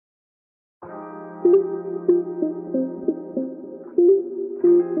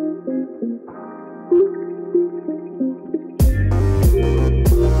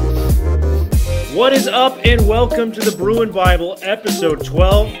What is up, and welcome to the Bruin Bible Episode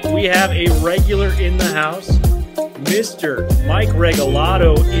 12. We have a regular in the house, Mr. Mike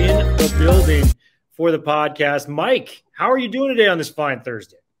Regalado, in the building for the podcast. Mike, how are you doing today on this fine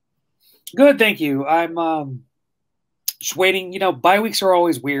Thursday? Good, thank you. I'm just waiting. Bye weeks are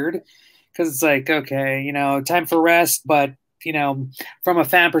always weird because it's like, okay, time for rest. But, from a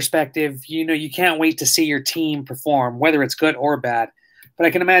fan perspective, you can't wait to see your team perform, whether it's good or bad. But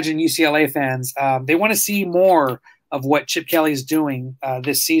I can imagine UCLA fans, they want to see more of what Chip Kelly is doing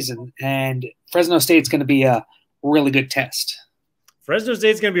this season. And Fresno State's going to be a really good test. Fresno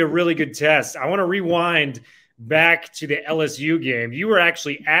State's going to be a really good test. I want to rewind back to the LSU game. You were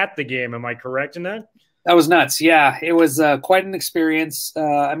actually at the game. Am I correct in that? That was nuts. Yeah, it was quite an experience.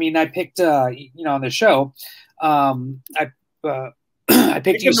 I picked, on the show, I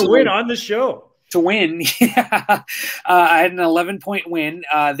picked you to win on the show. To win, yeah. I had an 11-point win.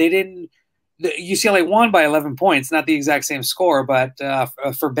 UCLA won by 11 points, not the exact same score, but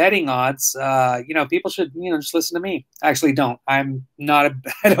for betting odds, people should, just listen to me. I actually don't. I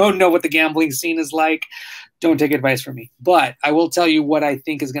don't know what the gambling scene is like. Don't take advice from me. But I will tell you what I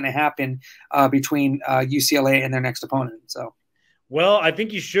think is going to happen between UCLA and their next opponent. So. Well, I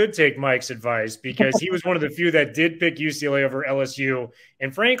think you should take Mike's advice because he was one of the few that did pick UCLA over LSU.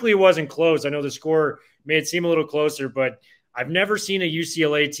 And frankly, it wasn't close. I know the score made it seem a little closer, but I've never seen a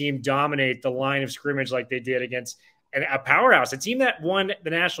UCLA team dominate the line of scrimmage like they did against a powerhouse, a team that won the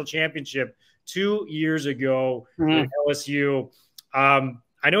national championship 2 years ago with LSU.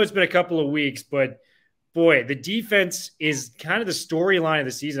 I know it's been a couple of weeks, but boy, the defense is kind of the storyline of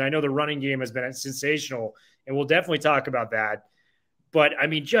the season. I know the running game has been sensational, and we'll definitely talk about that. But,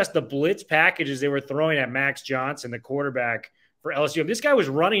 just the blitz packages they were throwing at Max Johnson, the quarterback for LSU. This guy was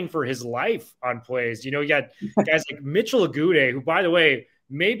running for his life on plays. You got guys like Mitchell Agude, who, by the way,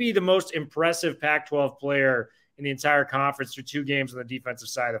 may be the most impressive Pac-12 player in the entire conference through 2 games on the defensive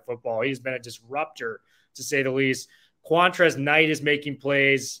side of football. He's been a disruptor, to say the least. Quantrez Knight is making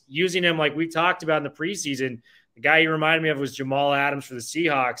plays, using him like we talked about in the preseason. The guy he reminded me of was Jamal Adams for the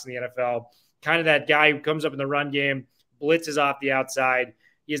Seahawks in the NFL, kind of that guy who comes up in the run game, blitzes off the outside.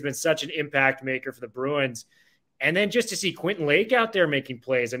 He has been such an impact maker for the Bruins. And then just to see Quentin Lake out there making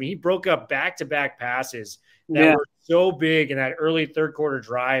plays. He broke up back-to-back passes that were so big in that early third-quarter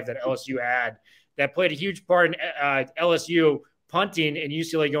drive that LSU had that played a huge part in LSU punting and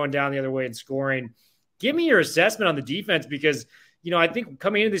UCLA going down the other way and scoring. Give me your assessment on the defense because, I think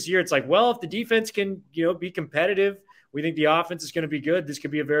coming into this year, it's like, well, if the defense can, be competitive, we think the offense is going to be good. This could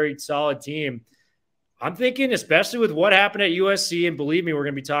be a very solid team. I'm thinking, especially with what happened at USC, and believe me, we're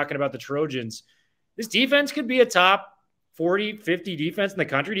going to be talking about the Trojans, this defense could be a top 40, 50 defense in the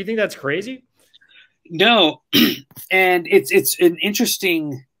country. Do you think that's crazy? No, and it's an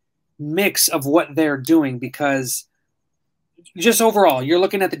interesting mix of what they're doing because just overall, you're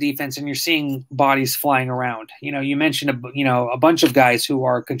looking at the defense and you're seeing bodies flying around. You mentioned a bunch of guys who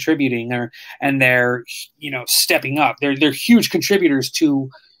are contributing and they're stepping up. They're huge contributors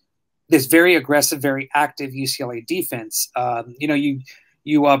to this very aggressive, very active UCLA defense.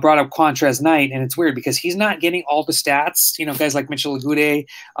 You brought up Quantrez Knight, and it's weird because he's not getting all the stats. Guys like Mitchell Agude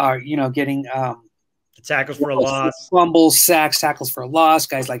are, getting the tackles for a loss, fumbles, sacks, tackles for a loss,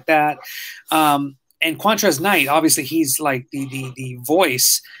 guys like that. And Quantrez Knight, obviously, he's like the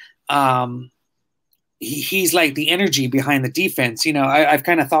voice. He's like the energy behind the defense. I've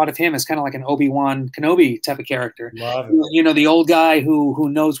kind of thought of him as kind of like an Obi-Wan Kenobi type of character. Love it. The old guy who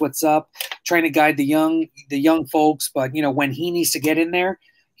knows what's up, trying to guide the young folks. But when he needs to get in there,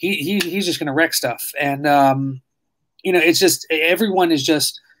 he's just going to wreck stuff. And it's just everyone is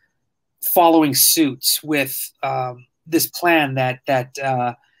just following suit with this plan that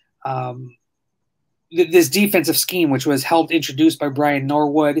this defensive scheme, which was helped introduced by Brian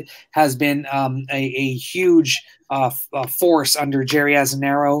Norwood, has been a huge force under Jerry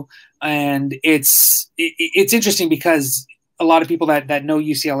Azzinaro. And it's interesting because a lot of people that know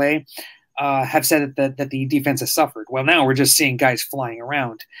UCLA have said that the defense has suffered. Well, now we're just seeing guys flying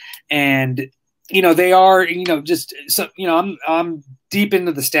around. And, they are, just so, I'm deep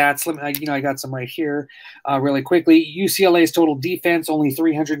into the stats. I got some right here really quickly. UCLA's total defense, only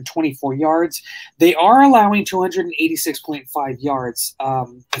 324 yards. They are allowing 286.5 yards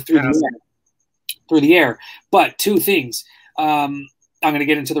through the air. But two things. I'm going to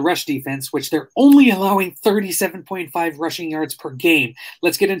get into the rush defense, which they're only allowing 37.5 rushing yards per game.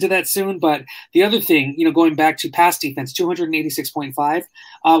 Let's get into that soon. But the other thing, going back to pass defense, 286.5,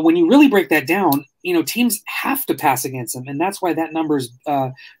 when you really break that down, teams have to pass against them. And that's why that number is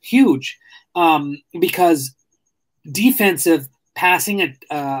huge, because defensive passing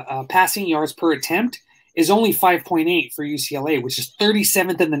yards per attempt is only 5.8 for UCLA, which is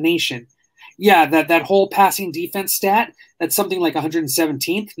 37th in the nation. Yeah, that whole passing defense stat, that's something like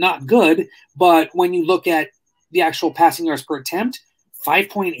 117th. Not good, but when you look at the actual passing yards per attempt,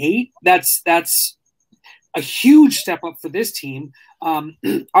 5.8, that's a huge step up for this team.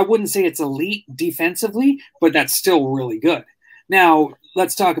 I wouldn't say it's elite defensively, but that's still really good. Now,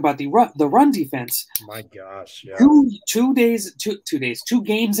 let's talk about the run defense. My gosh, yeah. Two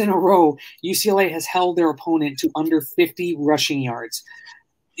games in a row, UCLA has held their opponent to under 50 rushing yards.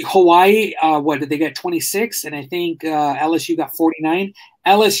 Hawaii, what did they get? 26, and I think LSU got 49.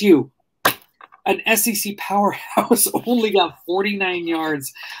 LSU, an SEC powerhouse, only got 49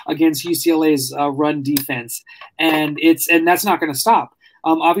 yards against UCLA's run defense, and that's not going to stop.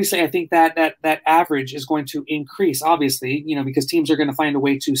 Obviously, I think that average is going to increase. Obviously, because teams are going to find a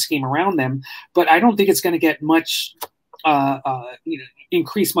way to scheme around them, but I don't think it's going to get much.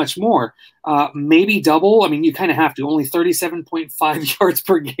 Increase much more, maybe double. I mean, you kind of have to. Only 37.5 yards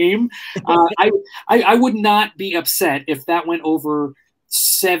per game. I would not be upset if that went over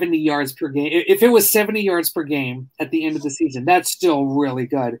 70 yards per game. If it was 70 yards per game at the end of the season, that's still really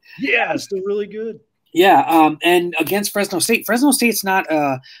good. Yeah, still really good. Yeah, and against Fresno State's not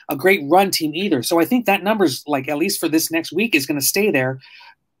a great run team either. So I think that number's, like, at least for this next week, is going to stay there.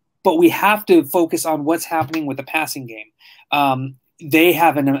 But we have to focus on what's happening with the passing game. They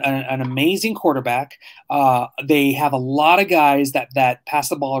have an amazing quarterback. They have a lot of guys that pass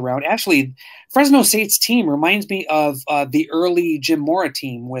the ball around. Actually, Fresno State's team reminds me of the early Jim Mora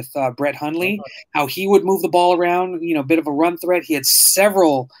team with Brett Hundley, how he would move the ball around, a bit of a run threat. He had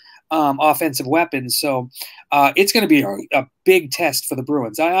several offensive weapons. So it's going to be a big test for the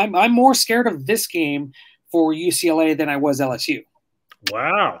Bruins. I'm more scared of this game for UCLA than I was LSU.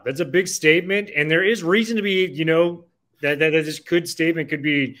 Wow, that's a big statement. And there is reason to be, that this statement could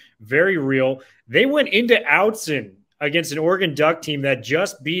be very real. They went into Outson against an Oregon Duck team that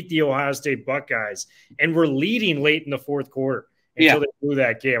just beat the Ohio State Buckeyes and were leading late in the fourth quarter until they blew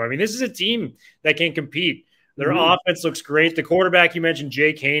that game. I mean, this is a team that can compete. Their offense looks great. The quarterback you mentioned,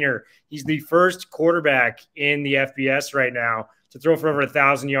 Jake Haener, he's the first quarterback in the FBS right now to throw for over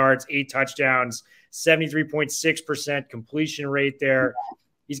 1,000 yards, 8 touchdowns, 73.6% completion rate there.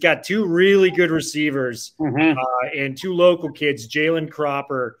 He's got 2 really good receivers and 2 local kids, Jalen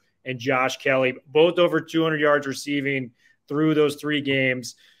Cropper and Josh Kelly, both over 200 yards receiving through those 3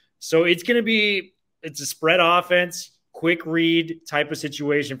 games. So it's a spread offense, quick read type of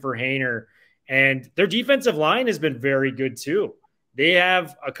situation for Haener. And their defensive line has been very good too. They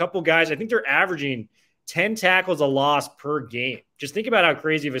have a couple guys, I think they're averaging 10 tackles a loss per game. Just think about how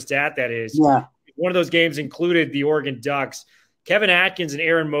crazy of a stat that is. Yeah. One of those games included the Oregon Ducks. Kevin Atkins and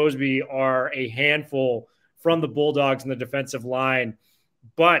Aaron Mosby are a handful from the Bulldogs in the defensive line.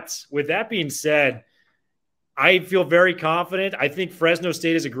 But with that being said, I feel very confident. I think Fresno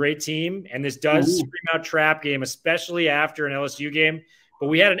State is a great team, and this does scream out trap game, especially after an LSU game. But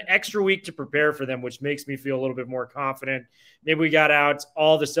we had an extra week to prepare for them, which makes me feel a little bit more confident. Maybe we got out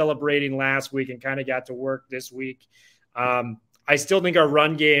all the celebrating last week and kind of got to work this week. I still think our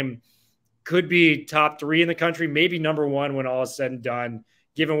run game could be top 3 in the country, maybe number 1 when all is said and done,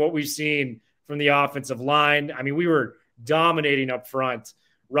 given what we've seen from the offensive line. I mean, we were dominating up front,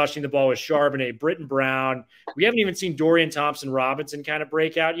 rushing the ball with Charbonnet, Britton Brown. We haven't even seen Dorian Thompson-Robinson kind of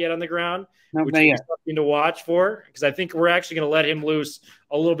break out yet on the ground, which is something to watch for, because I think we're actually going to let him loose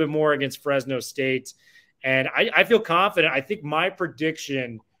a little bit more against Fresno State. And I feel confident. I think my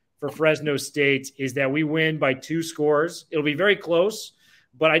prediction for Fresno State is that we win by 2 scores. It'll be very close,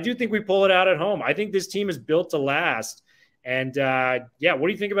 but I do think we pull it out at home. I think this team is built to last. And what do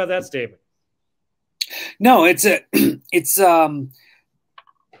you think about that statement? No, you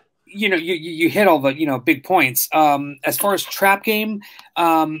hit all the, big points. As far as trap game,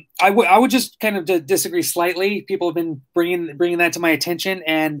 I would just kind of disagree slightly. People have been bringing that to my attention.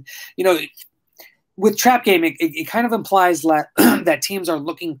 And, with trap game, it kind of implies that teams are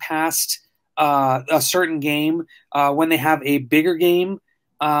looking past a certain game when they have a bigger game,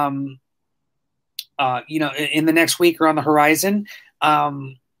 in the next week or on the horizon.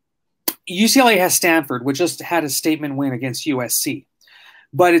 UCLA has Stanford, which just had a statement win against USC.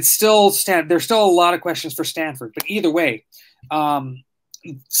 But it's still there's still a lot of questions for Stanford. But either way,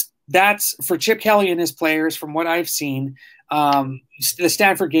 that's for Chip Kelly and his players. From what I've seen, The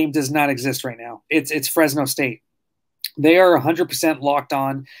Stanford game does not exist right now. It's Fresno State. They are 100% locked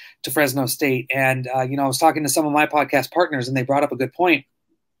on to Fresno State. And, I was talking to some of my podcast partners, and they brought up a good point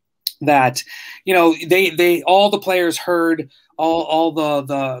that, they all the players heard all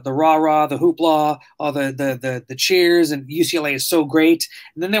the rah-rah, the hoopla, all the cheers, and UCLA is so great.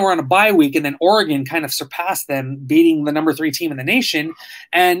 And then they were on a bye week, and then Oregon kind of surpassed them, beating the number 3 team in the nation.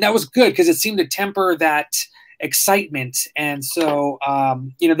 And that was good because it seemed to temper that excitement. And so,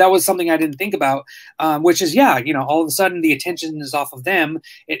 that was something I didn't think about, which is, all of a sudden the attention is off of them.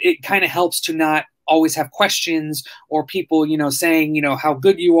 It kind of helps to not always have questions or people, saying, how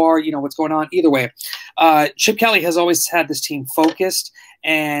good you are, what's going on. Either way, Chip Kelly has always had this team focused.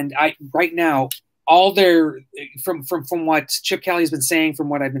 And right now, all from what Chip Kelly has been saying, from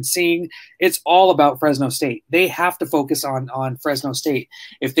what I've been seeing, it's all about Fresno State. They have to focus on Fresno State.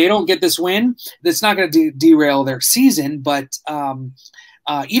 If they don't get this win, that's not going to derail their season. But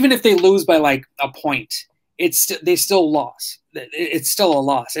even if they lose by like a point, they still lost. It's still a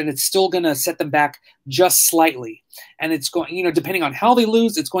loss, and it's still going to set them back just slightly. And it's going, depending on how they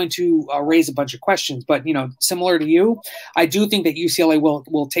lose, it's going to raise a bunch of questions. But, similar to you, I do think that UCLA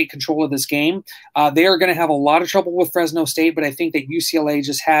will take control of this game. They are going to have a lot of trouble with Fresno State, but I think that UCLA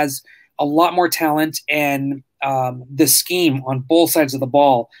just has a lot more talent, and the scheme on both sides of the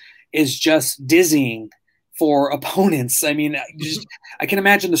ball is just dizzying for opponents. I mean, I can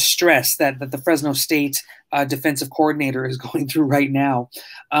imagine the stress that the Fresno State defensive coordinator is going through right now.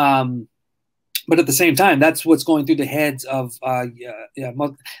 But at the same time, that's what's going through the heads of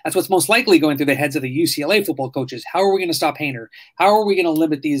that's what's most likely going through the heads of the UCLA football coaches. How are we going to stop Haener? How are we going to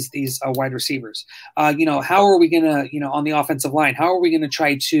limit these wide receivers? How are we going to, on the offensive line, how are we going to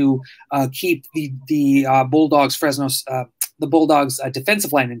try to keep the Bulldogs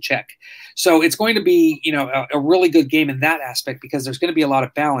defensive line in check? So it's going to be, a really good game in that aspect, because there's going to be a lot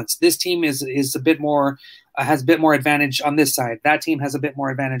of balance. This team is a bit more, has a bit more advantage on this side. That team has a bit more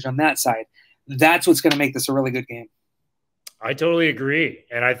advantage on that side. That's what's going to make this a really good game. I totally agree.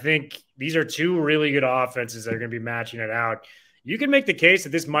 And I think these are two really good offenses that are going to be matching it out. You can make the case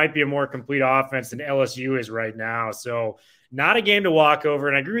that this might be a more complete offense than LSU is right now. So not a game to walk over.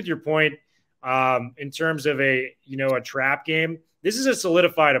 And I agree with your point in terms of a trap game. This is a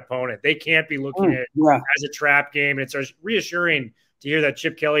solidified opponent. They can't be looking at it as a trap game. And it's reassuring to hear that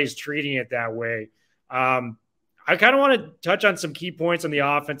Chip Kelly is treating it that way. I kind of want to touch on some key points on the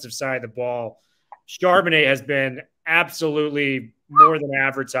offensive side of the ball. Charbonnet has been absolutely more than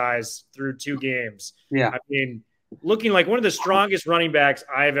advertised through 2 games. Yeah. I mean, looking like one of the strongest running backs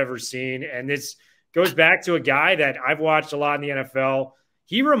I've ever seen. And this goes back to a guy that I've watched a lot in the NFL.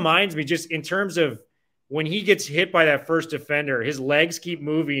 He reminds me, just in terms of when he gets hit by that first defender, his legs keep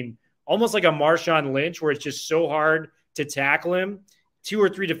moving almost like a Marshawn Lynch, where it's just so hard to tackle him. 2 or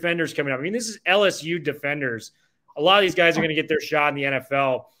 3 defenders coming up. I mean, this is LSU defenders. A lot of these guys are going to get their shot in the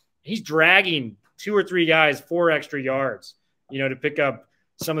NFL. He's dragging 2 or 3 guys 4 extra yards, to pick up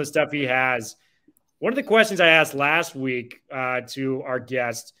some of the stuff he has. One of the questions I asked last week to our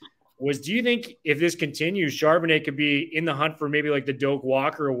guest was, do you think if this continues, Charbonnet could be in the hunt for maybe like the Doak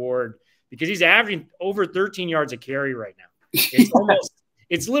Walker Award? Because he's averaging over 13 yards a carry right now.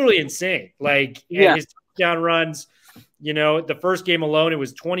 It's literally insane. Like, and his touchdown runs, the first game alone, it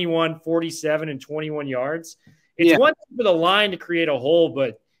was 21, 47, and 21 yards. It's one thing for the line to create a hole,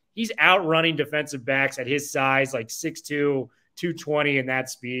 but he's outrunning defensive backs at his size, like 6'2", 220, and that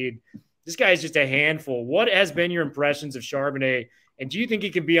speed. This guy is just a handful. What has been your impressions of Charbonnet, and do you think he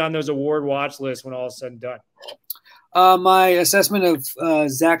can be on those award watch lists when all is said and done? My assessment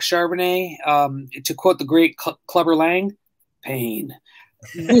of Zach Charbonnet, to quote the great Clubber Lang, pain.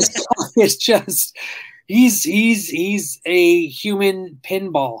 This guy is just he's a human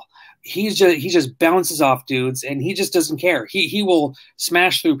pinball. He just bounces off dudes, and he just doesn't care. He will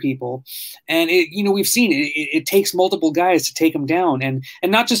smash through people, and we've seen it. It takes multiple guys to take him down, and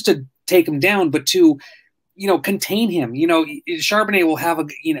not just to take him down, but to contain him. Charbonnet will have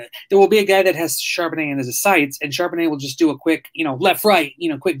there will be a guy that has Charbonnet in his sights, and Charbonnet will just do a quick left right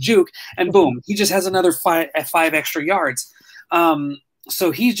quick juke, and boom, he just has another 5 extra yards.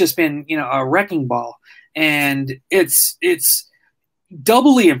 So he's just been a wrecking ball, and it's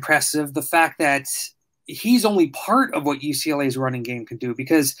doubly impressive the fact that he's only part of what UCLA's running game can do,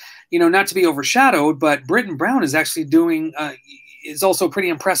 because not to be overshadowed, but Britton Brown is actually is also pretty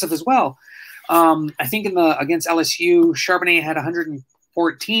impressive as well. I think against LSU, Charbonnet had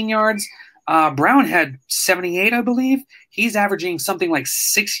 114 yards. Brown had 78, I believe. He's averaging something like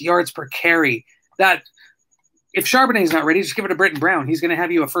 6 yards per carry. That if Charbonnet's not ready, just give it to Britton Brown. He's going to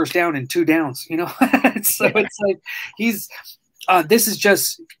have you a first down and 2 downs. So it's like this is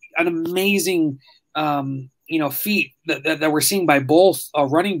just an amazing feat that we're seeing by both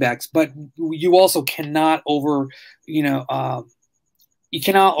running backs. But you also cannot you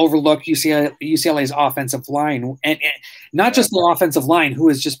cannot overlook UCLA's offensive line, and not just their offensive line, who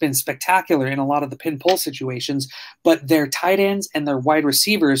has just been spectacular in a lot of the pin pull situations, but their tight ends and their wide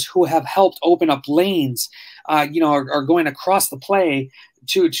receivers who have helped open up lanes, are going across the play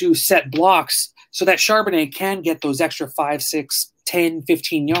to set blocks so that Charbonnet can get those extra 5, 6, 10,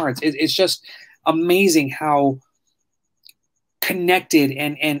 15 yards. It's just amazing how connected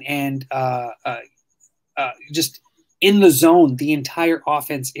and just in the zone the entire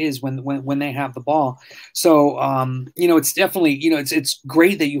offense is when they have the ball. So it's definitely it's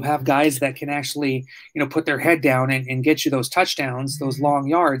great that you have guys that can actually put their head down and get you those touchdowns, those long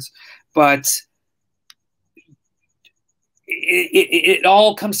yards. But it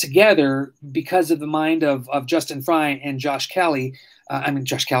all comes together because of the mind of Justin Fry and Chip Kelly.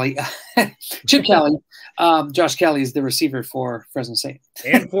 Josh Kelly is the receiver for Fresno State.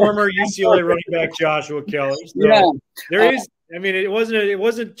 And former UCLA running back Joshua Kelly. So there is, it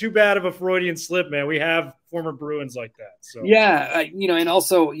wasn't too bad of a Freudian slip, man. We have former Bruins like that. So and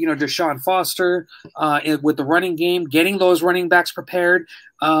also, Deshaun Foster with the running game, getting those running backs prepared.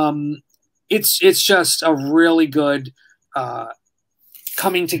 It's just a really good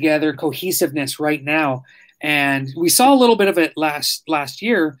coming together, cohesiveness right now. And we saw a little bit of it last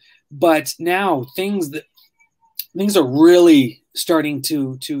year, but now things are really starting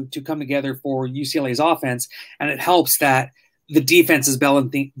to come together for UCLA's offense, and it helps that the defense is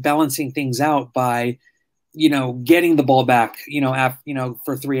balancing things out by getting the ball back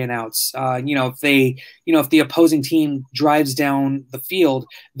for 3 and outs. If the opposing team drives down the field,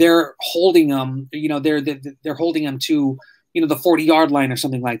 they're holding them. They're holding them to the 40-yard line or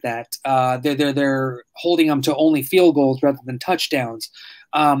something like that. They're holding them to only field goals rather than touchdowns.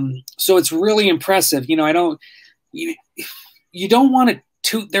 So it's really impressive. You don't want to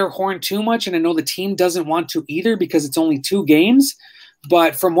toot their horn too much, and I know the team doesn't want to either because it's only 2 games.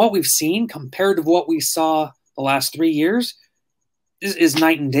 But from what we've seen compared to what we saw the last 3 years, this is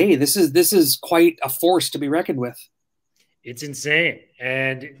night and day. This is quite a force to be reckoned with. It's insane,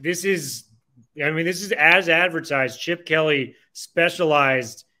 and this is as advertised. Chip Kelly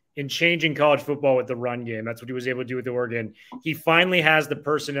specialized in changing college football with the run game. That's what he was able to do with Oregon. He finally has the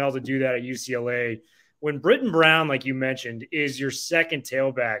personnel to do that at UCLA. When Britton Brown, like you mentioned, is your second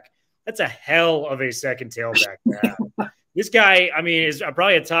tailback, that's a hell of a second tailback to have. This guy, is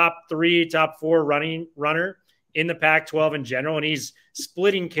probably a top 3, top 4 runner in the Pac-12 in general, and he's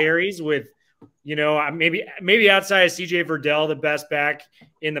splitting carries with – maybe outside of CJ Verdell, the best back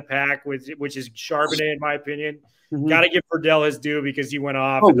in the pack, which is Charbonnet, in my opinion. Mm-hmm. Got to give Verdell his due because he went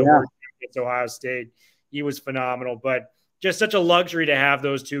off at the worst against Ohio State. He was phenomenal, but just such a luxury to have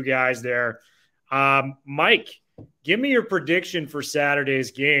those 2 guys there. Mike, give me your prediction for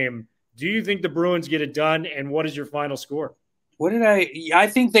Saturday's game. Do you think the Bruins get it done, and what is your final score? I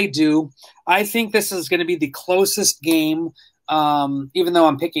think they do. I think this is going to be the closest game. Even though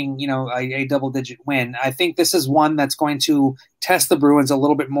I'm picking, a double-digit win, I think this is one that's going to test the Bruins a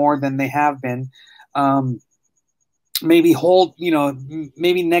little bit more than they have been. Maybe hold,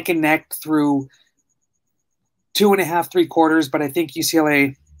 maybe neck and neck through 2.5, 3 quarters, but I think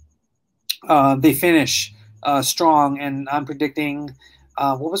UCLA, they finish strong, and I'm predicting.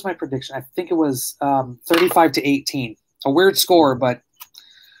 What was my prediction? I think it was 35-18. A weird score, but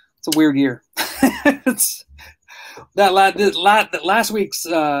it's a weird year. Last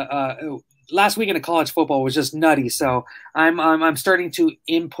weekend of college football was just nutty. So I'm starting to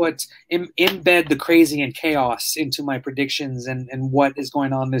embed the crazy and chaos into my predictions and what is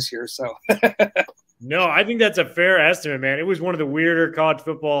going on this year. So no, I think that's a fair estimate, man. It was one of the weirder college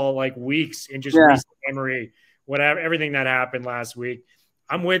football weeks in just recent memory. Everything that happened last week.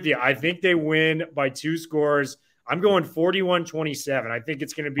 I'm with you. I think they win by 2 scores. I'm going 41-27. I think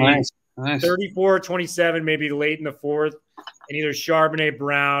it's going to be nice. 34-27, maybe late in the 4th, and either Charbonnet,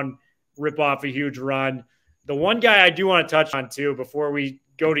 Brown rip off a huge run. The one guy I do want to touch on, too, before we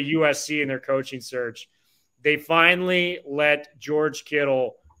go to USC and their coaching search, they finally let George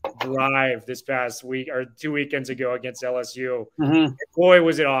Kittle drive this past week or 2 weekends ago against LSU. Mm-hmm. Boy,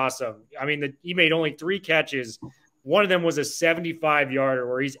 was it awesome. He made only 3 catches. One of them was a 75-yarder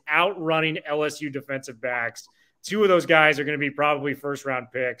where he's outrunning LSU defensive backs. 2 of those guys are going to be probably first-round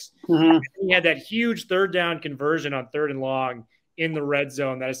picks. Mm-hmm. He had that huge 3rd down conversion on 3rd and long in the red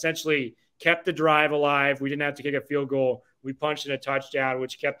zone that essentially kept the drive alive. We didn't have to kick a field goal. We punched in a touchdown,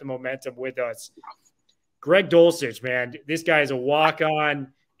 which kept the momentum with us. Greg Dulcich, man, this guy is a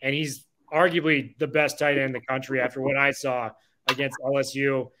walk-on, and he's arguably the best tight end in the country after what I saw against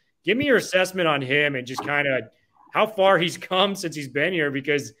LSU. Give me your assessment on him and just kind of how far he's come since he's been here,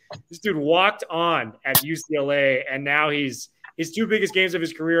 because this dude walked on at UCLA, and now his two biggest games of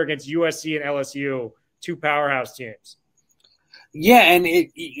his career against USC and LSU, two powerhouse teams. Yeah, and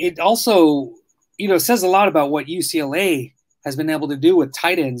it also, says a lot about what UCLA has been able to do with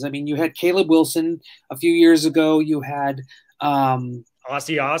tight ends. I mean, you had Caleb Wilson a few years ago. You had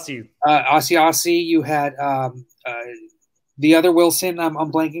Aussie. You had the other Wilson I'm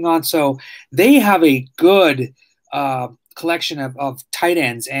blanking on. So they have a good collection of tight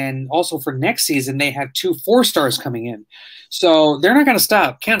ends. And also for next season, they have 2 4-stars coming in. So they're not going to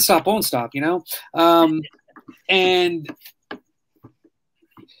stop. Can't stop, won't stop,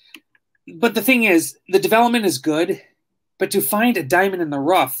 But the thing is, the development is good. But to find a diamond in the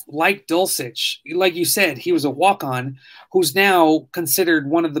rough like Dulcich, like you said, he was a walk-on who's now considered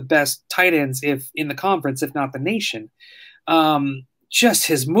one of the best tight ends in the conference, if not the nation. Just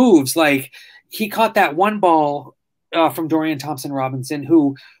his moves, like he caught that one ball from Dorian Thompson-Robinson,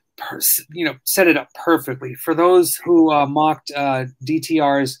 who set it up perfectly. For those who mocked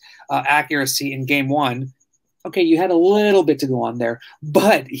DTR's accuracy in game 1, okay, you had a little bit to go on there,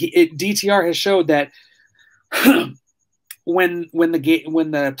 but DTR has showed that when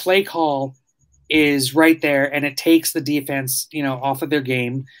the play call is right there and it takes the defense, off of their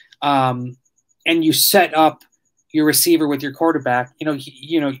game, and you set up your receiver with your quarterback,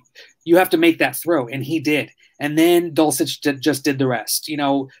 you have to make that throw, and he did. And then Dulcich just did the rest.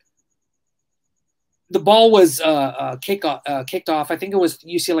 The ball was kicked off. I think it was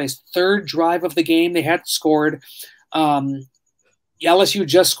UCLA's 3rd drive of the game. They had scored. LSU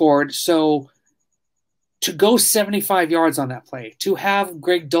just scored, so to go 75 yards on that play, to have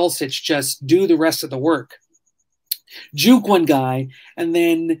Greg Dulcich just do the rest of the work, juke one guy, and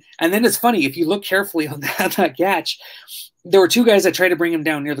then it's funny, if you look carefully on that catch, there were 2 guys that tried to bring him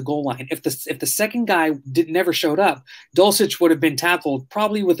down near the goal line. If the second guy never showed up, Dulcich would have been tackled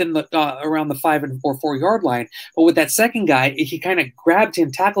probably within the around the 5 or 4 yard line. But with that second guy, he kind of grabbed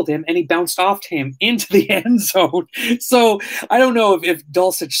him, tackled him, and he bounced off him into the end zone. So I don't know if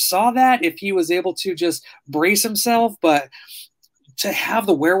Dulcich saw that, if he was able to just brace himself, but to have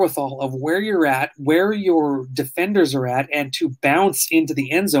the wherewithal of where you're at, where your defenders are at, and to bounce into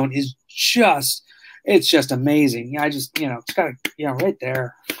the end zone is just – it's just amazing. I just, it's got right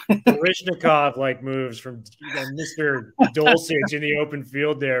there. Rishnikov moves from Mr. Dulcich in the open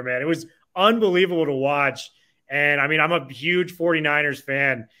field there, man. It was unbelievable to watch. And I mean, I'm a huge 49ers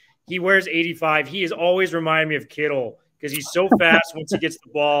fan. He wears 85. He has always reminded me of Kittle because he's so fast once he gets the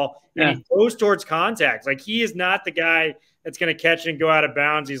ball and he goes towards contact. Like, he is not the guy that's going to catch it and go out of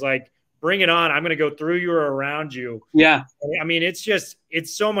bounds. He's like, bring it on. I'm going to go through you or around you. Yeah. I mean,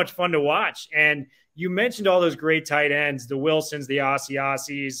 it's so much fun to watch. And you mentioned all those great tight ends, the Wilsons, the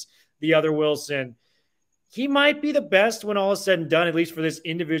Aussies, the other Wilson. He might be the best when all is said and done, at least for this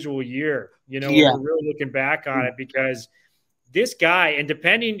individual year, when we're really looking back on it, because this guy, and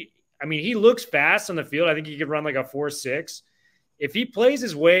he looks fast on the field. I think he could run like a 4.6. If he plays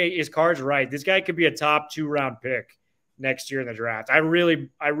his cards right, this guy could be a top 2-round pick next year in the draft. I really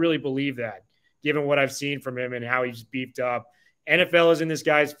believe that, given what I've seen from him and how he's beefed up. NFL is in this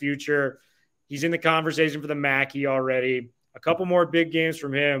guy's future. He's in the conversation for the Mackey already. A couple more big games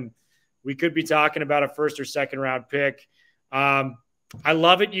from him. We could be talking about a 1st or 2nd round pick. I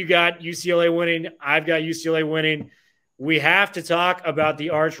love it. You got UCLA winning. I've got UCLA winning. We have to talk about the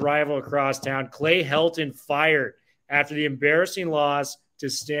arch rival across town. Clay Helton fired after the embarrassing loss to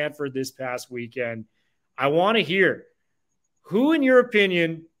Stanford this past weekend. I want to hear, who, in your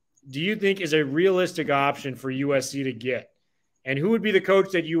opinion, do you think is a realistic option for USC to get? And who would be the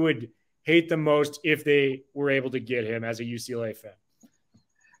coach that you would hate the most if they were able to get him as a UCLA fan?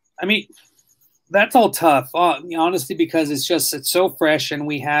 I mean, that's all tough, honestly, because it's so fresh, and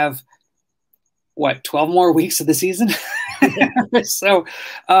we have 12 more weeks of the season. So,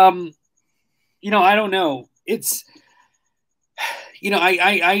 I don't know. It's,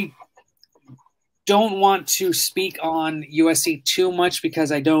 I don't want to speak on USC too much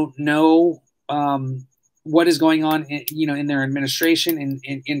because I don't know, what is going on, in their administration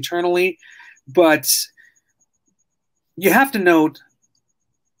and internally, but you have to note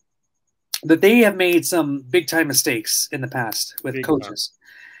that they have made some big time mistakes in the past with big coaches, time.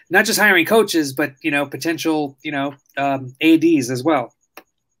 Not just hiring coaches, but potential ADs as well.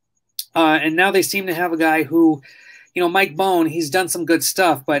 And now they seem to have a guy who, Mike Bone. He's done some good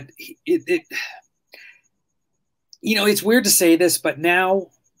stuff, but it's weird to say this, but now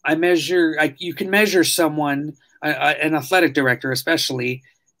you can measure someone, an athletic director especially,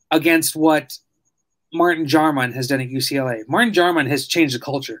 against what Martin Jarman has done at UCLA. Martin Jarman has changed the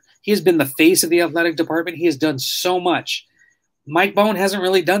culture. He has been the face of the athletic department. He has done so much. Mike Bohn hasn't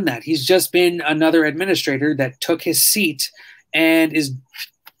really done that. He's just been another administrator that took his seat and is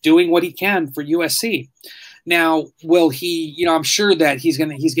doing what he can for USC. Now, will he? I'm sure that he's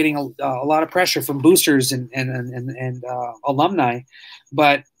getting a lot of pressure from boosters and alumni,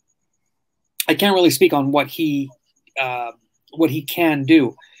 but I can't really speak on what he can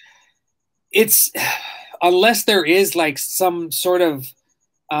do. It's unless there is like some sort of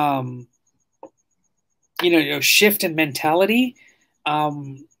shift in mentality,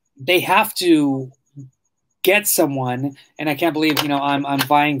 they have to get someone, and I can't believe I'm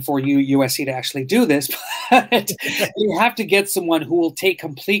vying for USC to actually do this, but you have to get someone who will take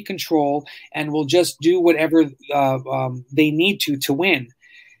complete control and will just do whatever they need to win.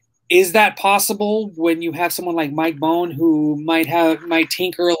 Is that possible when you have someone like Mike Bohn who might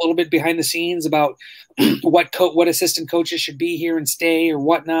tinker a little bit behind the scenes about what assistant coaches should be here and stay or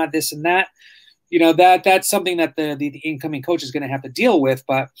whatnot, this and that? That's something that the incoming coach is going to have to deal with.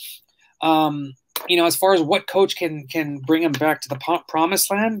 But as far as what coach can bring him back to the promised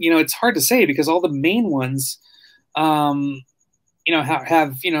land, it's hard to say because all the main ones, they're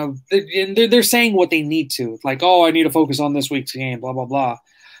saying what they need to, like, oh, I need to focus on this week's game, blah blah blah.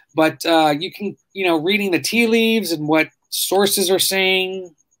 But you can, reading the tea leaves and what sources are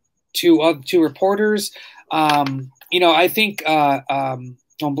saying to reporters, I think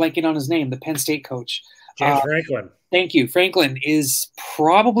I'm blanking on his name, the Penn State coach. James Franklin. Thank you. Franklin is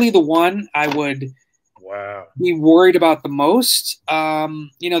probably the one I would be worried about the most.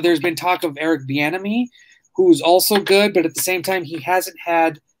 There's been talk of Eric Bieniemy, who's also good, but at the same time, he hasn't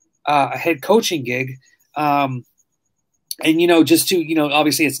had a head coaching gig. And,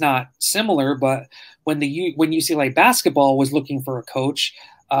 obviously it's not similar, but when UCLA basketball was looking for a coach,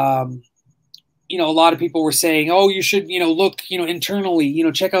 a lot of people were saying, oh, you should, look,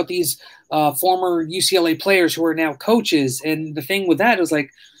 internally, check out these former UCLA players who are now coaches. And the thing with that was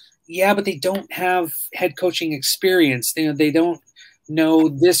like, yeah, but they don't have head coaching experience. They don't know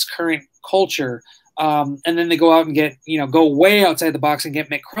this current culture. And then they go out and get, go way outside the box and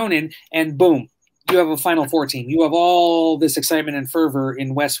get Mick Cronin, and boom, you have a Final Four team. You have all this excitement and fervor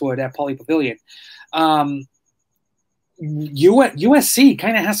in Westwood at Pauley Pavilion. USC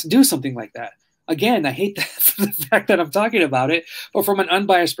kind of has to do something like that. Again, I hate the fact that I'm talking about it, but from an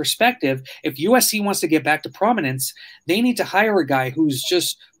unbiased perspective, if USC wants to get back to prominence, they need to hire a guy who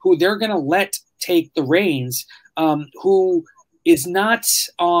they're going to let take the reins, who is not,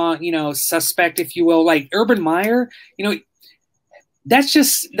 suspect, if you will, like Urban Meyer.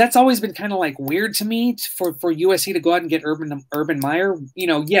 That's always been kind of like weird to me for USC to go out and get Urban Meyer.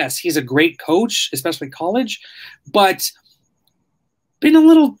 Yes, he's a great coach, especially college, but been a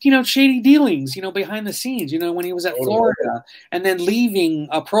little, shady dealings, behind the scenes, when he was at Florida and then leaving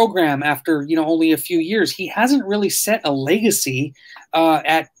a program after, only a few years. He hasn't really set a legacy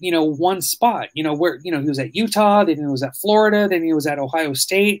at, one spot, where, he was at Utah, then he was at Florida, then he was at Ohio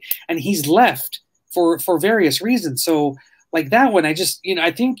State, and he's left for various reasons. So like that one, I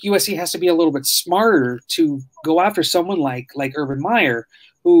think USC has to be a little bit smarter to go after someone like Urban Meyer,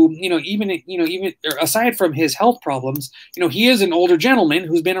 who, even aside from his health problems, he is an older gentleman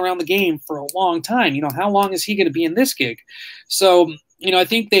who's been around the game for a long time. How long is he going to be in this gig? So, I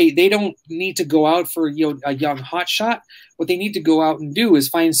think they don't need to go out for, a young hotshot. What they need to go out and do is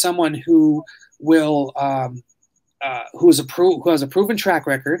find someone who will, who has a proven track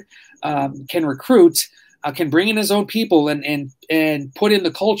record, can recruit, can bring in his own people and put in the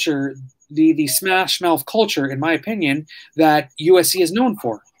culture, the smash mouth culture, in my opinion, that USC is known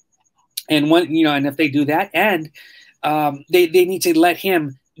for. And and if they do that, and they need to let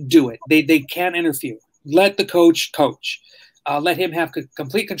him do it. They can't interfere. Let the coach coach. Let him have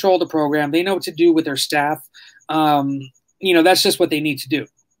complete control of the program. They know what to do with their staff. That's just what they need to do.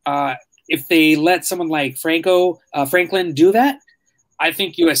 If they let someone like Franklin do that, I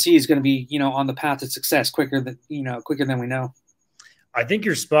think USC is going to be, on the path to success quicker than we know. I think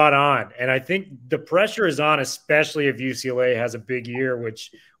you're spot on. And I think the pressure is on, especially if UCLA has a big year,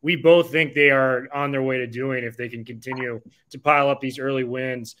 which we both think they are on their way to doing if they can continue to pile up these early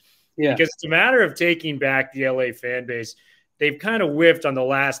wins. Yeah. Because it's a matter of taking back the LA fan base. They've kind of whiffed on the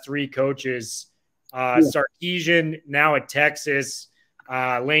last three coaches. Sarkisian now at Texas,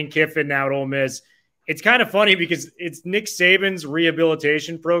 Lane Kiffin now at Ole Miss. It's kind of funny because it's Nick Saban's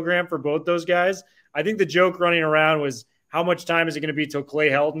rehabilitation program for both those guys. I think the joke running around was, how much time is it going to be till Clay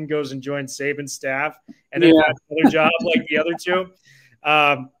Helton goes and joins Saban's staff and then has another job like the other two?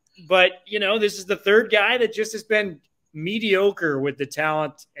 But, you know, this is the third guy that just has been mediocre with the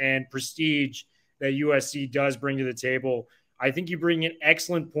talent and prestige that USC does bring to the table. I think you bring an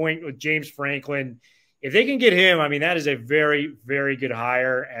excellent point with James Franklin. If they can get him, I mean, that is a very, very good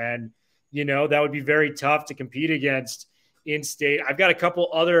hire. And, you know, that would be very tough to compete against in-state. I've got a couple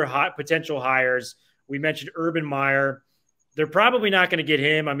other potential hires. We mentioned Urban Meyer. They're probably not going to get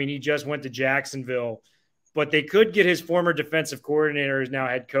him. I mean, he just went to Jacksonville. But they could get his former defensive coordinator, who's now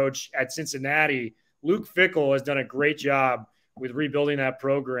head coach at Cincinnati. Luke Fickell has done a great job with rebuilding that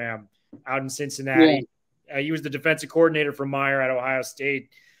program out in Cincinnati. Yeah. He was the defensive coordinator for Meyer at Ohio State.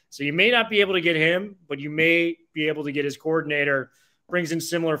 So you may not be able to get him, but you may be able to get his coordinator. Brings in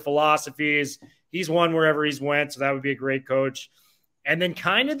similar philosophies. He's won wherever he's went, so that would be a great coach. And then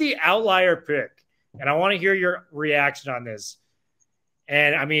kind of the outlier pick, and I want to hear your reaction on this.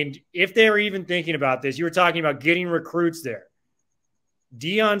 And, I mean, if they were even thinking about this, you were talking about getting recruits there.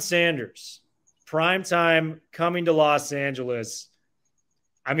 Deion Sanders, primetime, coming to Los Angeles.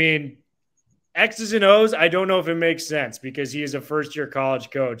 I mean, X's and O's, I don't know if it makes sense because he is a first-year college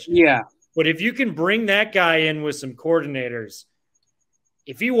coach. Yeah. But if you can bring that guy in with some coordinators,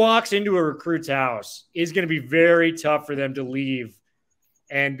 if he walks into a recruit's house, it's going to be very tough for them to leave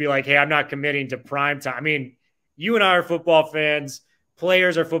and be like, hey, I'm not committing to primetime. I mean, you and I are football fans.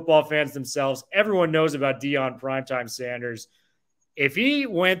 Players are football fans themselves. Everyone knows about Deion Primetime Sanders. If he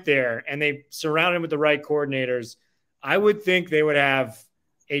went there and they surrounded him with the right coordinators, I would think they would have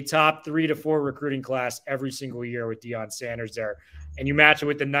a top 3 to 4 recruiting class every single year with Deion Sanders there. And you match it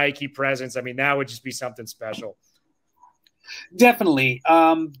with the Nike presence. I mean, that would just be something special. Definitely.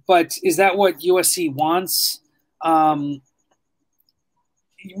 But is that what USC wants? I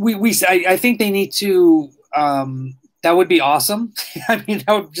think they need to that would be awesome. I mean,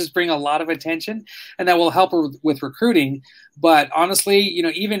 that would just bring a lot of attention, and that will help with recruiting. But honestly, you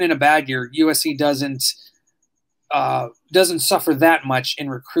know, even in a bad year, USC doesn't suffer that much in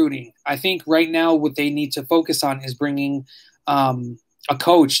recruiting. I think right now what they need to focus on is bringing a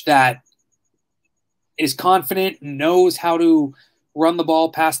coach that is confident, knows how to run the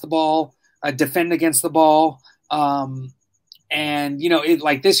ball, pass the ball, defend against the ball. And, you know,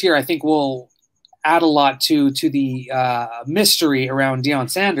 like this year, I think we'll add a lot to the mystery around Deion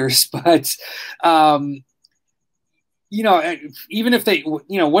Sanders. But, you know, even if they, you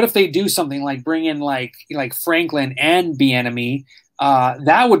know, what if they do something like bring in like Franklin and Bieniemy?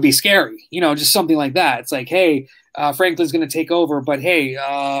 That would be scary, you know, just something like that. It's like, hey, Franklin's going to take over, but hey,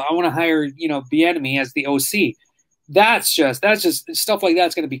 I want to hire, you know, Bieniemy as the OC. That's just stuff like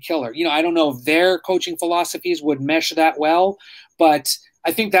that's going to be killer. You know, I don't know if their coaching philosophies would mesh that well, but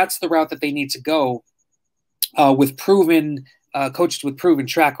I think that's the route that they need to go with proven coaches with proven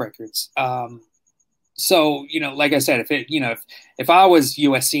track records. So, you know, like I said, if I was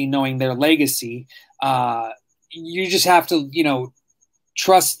USC, knowing their legacy, you just have to, you know,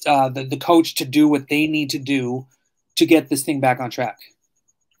 trust the coach to do what they need to do to get this thing back on track.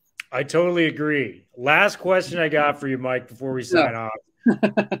 I totally agree. Last question I got for you, Mike, before we sign off.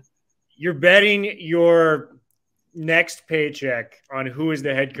 You're betting your next paycheck on who is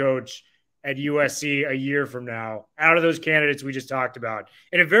the head coach at USC a year from now, out of those candidates we just talked about.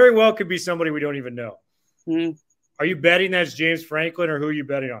 And it very well could be somebody we don't even know. Mm-hmm. Are you betting that's James Franklin, or who are you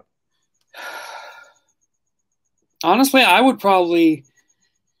betting on? Honestly, I would probably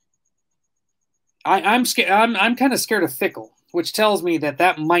I'm scared. I'm kind of scared of Fickell, which tells me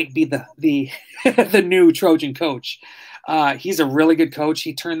that might be the the new Trojan coach. He's a really good coach.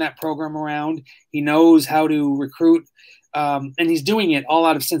 He turned that program around. He knows how to recruit, and he's doing it all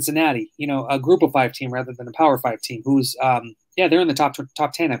out of Cincinnati. You know, a Group of 5 team rather than a Power 5 team. Who's they're in the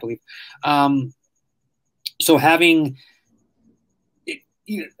top 10, I believe. So having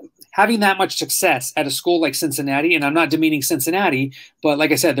that much success at a school like Cincinnati, and I'm not demeaning Cincinnati, but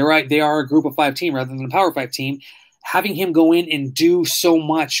like I said, they are a Group of 5 team rather than a Power 5 team. Having him go in and do so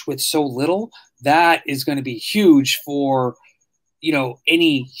much with so little, that is going to be huge for, you know,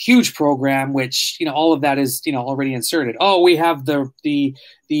 any huge program, which, you know, all of that is, you know, already inserted. Oh, we have the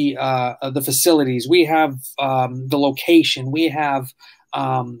facilities, we have the location, we have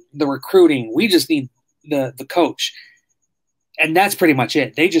the recruiting. We just need the coach. And that's pretty much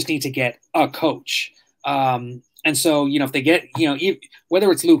it. They just need to get a coach. And so, you know, if they get, you know, whether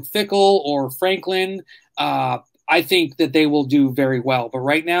it's Luke Fickell or Franklin, I think that they will do very well. But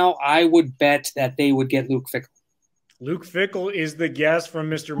right now, I would bet that they would get Luke Fickell. Luke Fickell is the guest from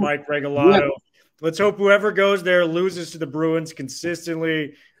Mr. Mike Regalado. Yeah. Let's hope whoever goes there loses to the Bruins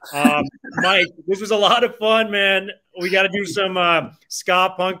consistently. Mike, this was a lot of fun, man. We got to do some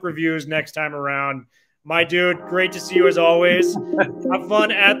ska punk reviews next time around. My dude, great to see you as always. Have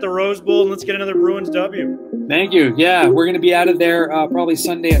fun at the Rose Bowl, and let's get another Bruins W. Thank you. Yeah, we're going to be out of there probably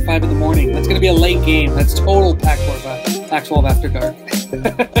Sunday at 5 in the morning. That's going to be a late game. That's total Pac-12 after dark.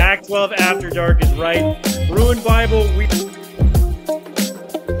 Pac-12 after dark is right. Bruin Bible, we